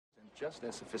just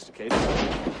as sophisticated. You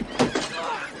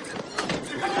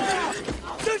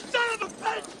son of a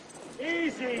bitch!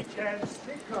 Easy, Ken.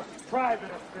 Think of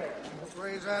private affairs.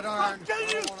 Raise that arm. I'll kill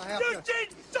you! You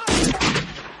cheating son!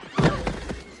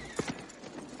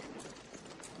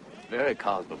 Very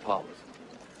cosmopolitan.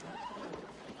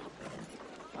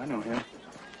 I know him.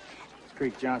 It's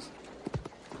Creek Johnson.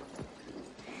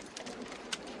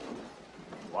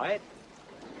 Wyatt?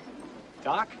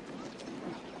 Doc?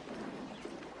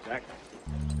 Jack.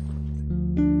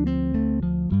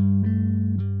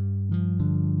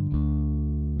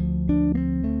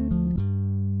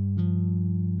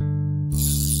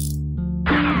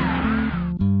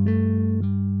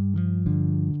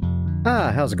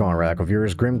 How's it going, Radical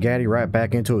viewers? Grim Gaddy right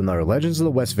back into another Legends of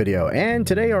the West video, and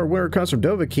today our winner comes from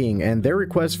Dova King and their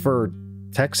request for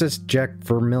Texas Jack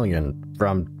Vermillion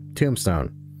from Tombstone,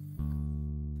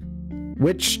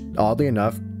 which, oddly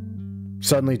enough,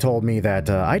 suddenly told me that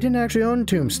I didn't actually own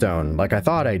Tombstone like I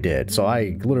thought I did, so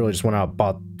I literally just went out and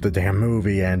bought the damn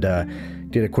movie and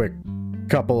did a quick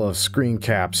couple of screen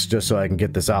caps just so I can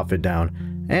get this outfit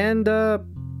down, and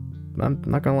I'm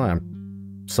not gonna lie, I'm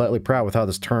slightly proud with how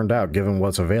this turned out given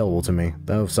what's available to me,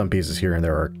 though some pieces here and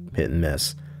there are hit and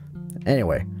miss.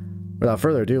 Anyway, without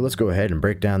further ado, let's go ahead and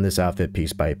break down this outfit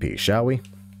piece by piece, shall we?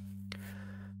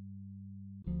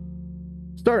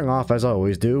 Starting off, as I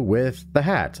always do, with the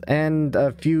hat, and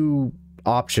a few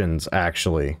options,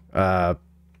 actually,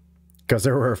 because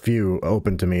there were a few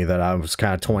open to me that I was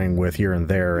kind of toying with here and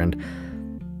there, and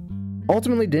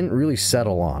ultimately didn't really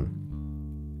settle on.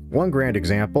 One grand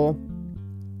example: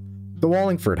 the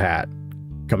Wallingford hat,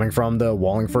 coming from the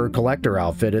Wallingford collector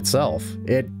outfit itself.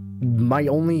 My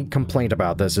only complaint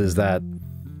about this is that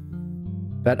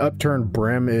upturned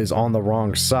brim is on the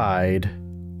wrong side.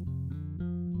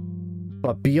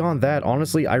 But beyond that,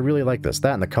 honestly, I really like this.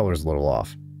 That and the color's a little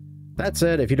off. That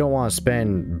said, if you don't want to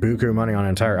spend buku money on an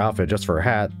entire outfit just for a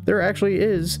hat, there actually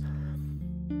is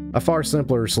a far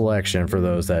simpler selection for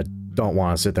those that don't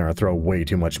want to sit there and throw way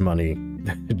too much money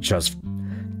just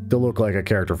to look like a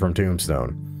character from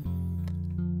Tombstone.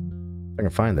 I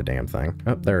can find the damn thing.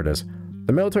 Oh, there it is.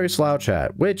 The military slouch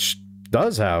hat, which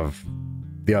does have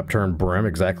the upturned brim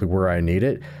exactly where I need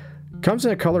it. Comes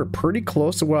in a color pretty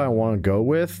close to what I want to go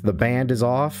with. The band is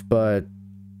off, but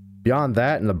beyond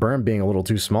that and the brim being a little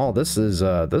too small, this is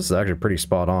actually pretty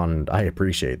spot on, and I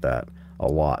appreciate that a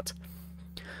lot.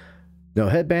 No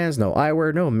headbands, no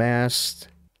eyewear, no masks,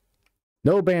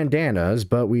 no bandanas,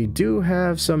 but we do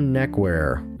have some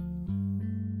neckwear.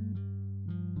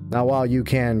 Now, while you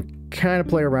can kind of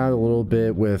play around a little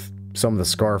bit with some of the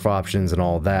scarf options and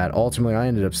all that, ultimately I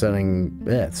ended up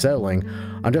settling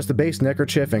on just the base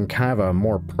neckerchief and kind of a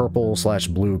more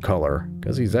purple/blue color,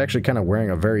 because he's actually kind of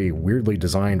wearing a very weirdly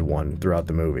designed one throughout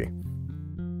the movie.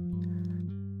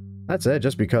 That's it,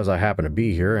 just because I happen to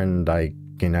be here and I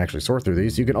can actually sort through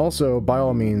these. You can also, by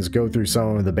all means, go through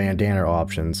some of the bandana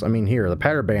options. I mean, here, the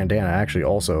pattern bandana actually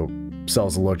also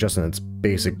sells the look just in its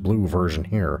basic blue version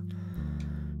here.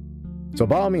 So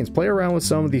by all means, play around with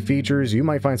some of the features. You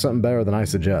might find something better than I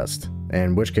suggest,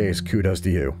 in which case, kudos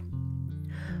to you.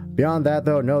 Beyond that,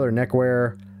 though, no other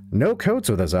neckwear, no coats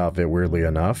with this outfit, weirdly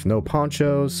enough, no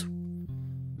ponchos.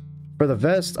 For the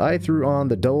vest, I threw on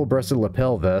the double-breasted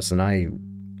lapel vest, and I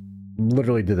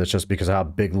literally did this just because of how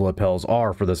big the lapels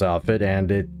are for this outfit, and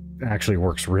it actually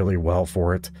works really well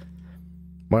for it.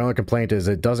 My only complaint is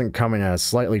it doesn't come in a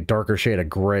slightly darker shade of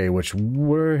gray, which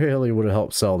really would have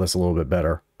helped sell this a little bit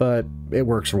better, but it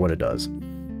works for what it does.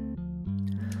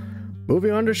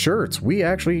 Moving on to shirts, we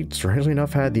actually, strangely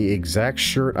enough, had the exact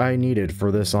shirt I needed for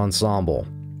this ensemble.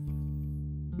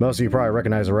 Most of you probably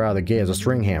recognize it right out of the gate as a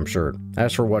Stringham shirt.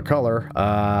 As for what color,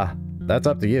 that's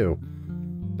up to you.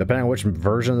 Depending on which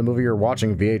version of the movie you're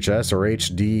watching, VHS or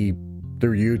HD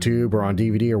through YouTube or on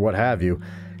DVD or what have you,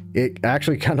 it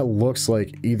actually kind of looks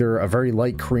like either a very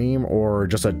light cream or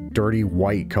just a dirty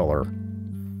white color.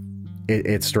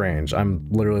 It's strange. I'm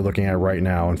literally looking at it right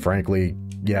now, and frankly,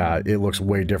 yeah, it looks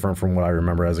way different from what I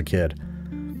remember as a kid.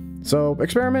 So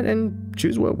experiment and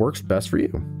choose what works best for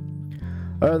you.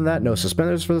 Other than that, no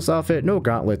suspenders for this outfit, no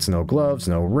gauntlets, no gloves,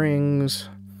 no rings,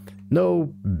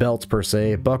 no belts per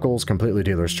se, buckles, completely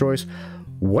dealer's choice.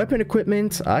 Weapon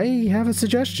equipment, I have a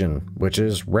suggestion, which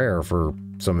is rare for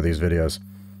some of these videos.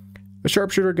 A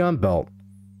sharpshooter gun belt.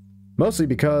 Mostly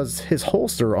because his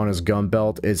holster on his gun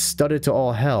belt is studded to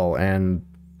all hell, and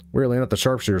weirdly enough, the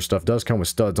sharpshooter stuff does come with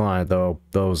studs on it, though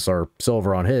those are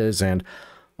silver on his, and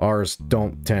ours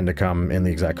don't tend to come in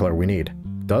the exact color we need.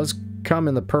 Does come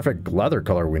in the perfect leather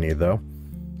color we need, though.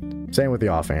 Same with the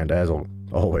offhand, as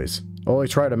always.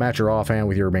 Always try to match your offhand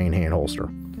with your main hand holster.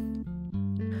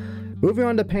 Moving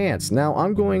on to pants. Now,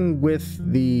 I'm going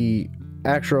with the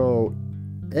actual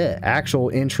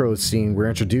intro scene we're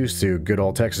introduced to good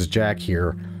old Texas Jack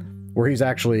here, where he's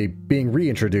actually being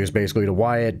reintroduced basically to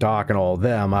Wyatt, Doc, and all of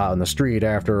them out in the street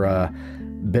after a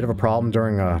bit of a problem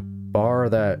during a bar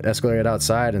that escalated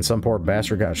outside and some poor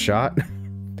bastard got shot.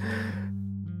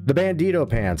 The Bandito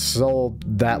pants, so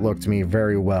that looked to me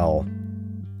very well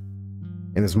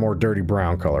in this more dirty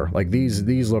brown color. Like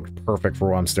these look perfect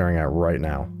for what I'm staring at right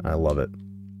now. I love it.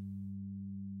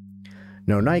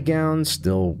 No nightgowns,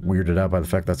 still weirded out by the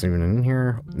fact that's even in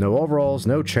here. No overalls,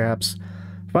 no chaps.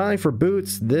 Finally, for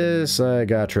boots, this I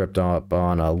got tripped up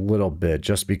on a little bit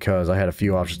just because I had a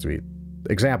few options to be.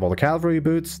 Example, the cavalry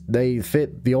boots, they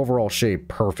fit the overall shape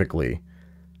perfectly.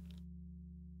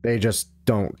 They just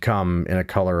don't come in a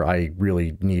color I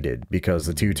really needed because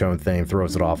the two-tone thing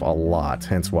throws it off a lot,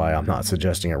 hence why I'm not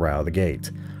suggesting it right out of the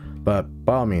gate. But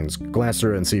by all means, glance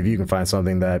through it and see if you can find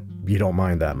something that you don't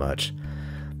mind that much.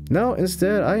 No,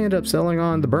 instead, I end up selling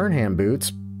on the Burnham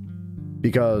boots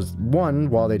because, one,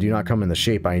 while they do not come in the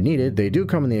shape I needed, they do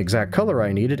come in the exact color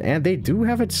I needed, and they do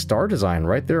have a star design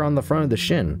right there on the front of the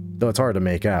shin, though it's hard to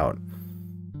make out.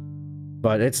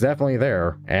 But it's definitely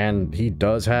there, and he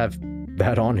does have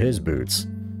that on his boots.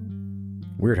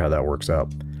 Weird how that works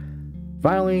out.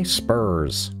 Finally,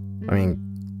 spurs. I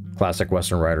mean, classic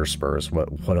Western Rider spurs.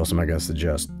 What else am I going to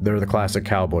suggest? They're the classic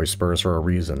cowboy spurs for a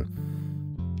reason.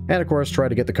 And of course, try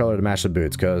to get the color to match the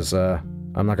boots, because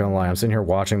I'm not gonna lie, I'm sitting here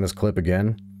watching this clip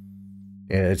again.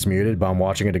 It's muted, but I'm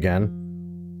watching it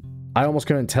again. I almost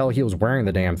couldn't tell he was wearing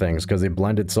the damn things because they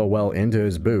blended so well into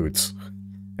his boots.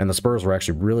 And the spurs were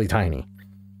actually really tiny.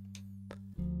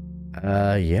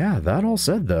 Yeah, that all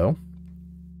said though,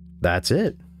 that's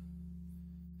it.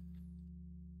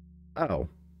 Oh.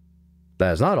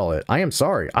 That is not all it. I am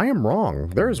sorry. I am wrong.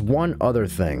 There is one other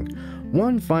thing.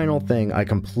 One final thing I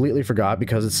completely forgot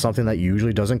because it's something that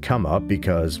usually doesn't come up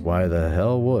because why the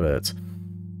hell would it?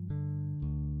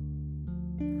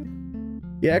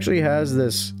 He actually has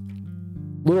this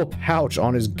little pouch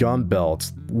on his gun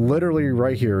belt, literally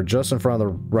right here, just in front of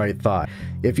the right thigh.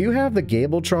 If you have the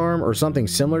Gable charm or something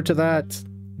similar to that,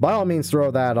 by all means throw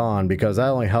that on because that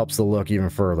only helps the look even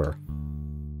further.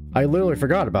 I literally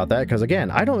forgot about that because,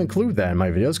 again, I don't include that in my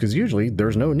videos because usually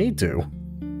there's no need to.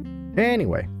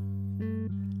 Anyway,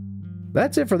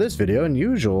 that's it for this video, and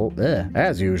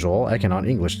as usual, I cannot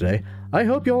English today. I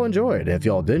hope y'all enjoyed. If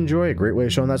y'all did enjoy, a great way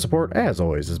of showing that support, as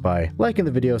always, is by liking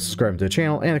the video, subscribing to the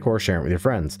channel, and of course sharing it with your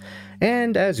friends.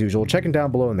 And as usual, checking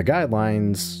down below in the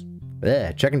guidelines,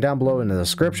 checking down below in the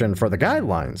description for the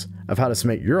guidelines of how to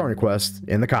submit your own requests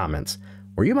in the comments,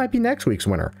 where you might be next week's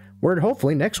winner. Where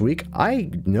hopefully next week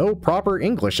I know proper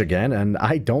English again and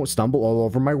I don't stumble all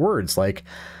over my words like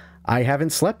I haven't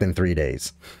slept in 3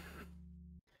 days.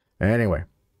 Anyway,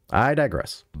 I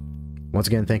digress. Once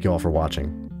again, thank you all for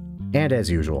watching. And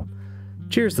as usual,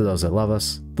 cheers to those that love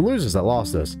us, the losers that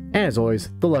lost us, and as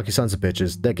always, the lucky sons of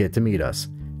bitches that get to meet us.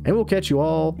 And we'll catch you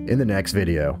all in the next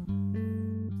video.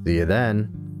 See you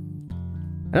then.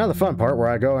 And now the fun part where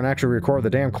I go and actually record the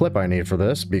damn clip I need for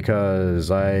this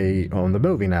because I own the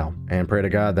movie now. And pray to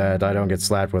God that I don't get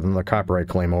slapped with another copyright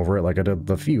claim over it like I did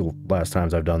the few last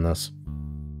times I've done this.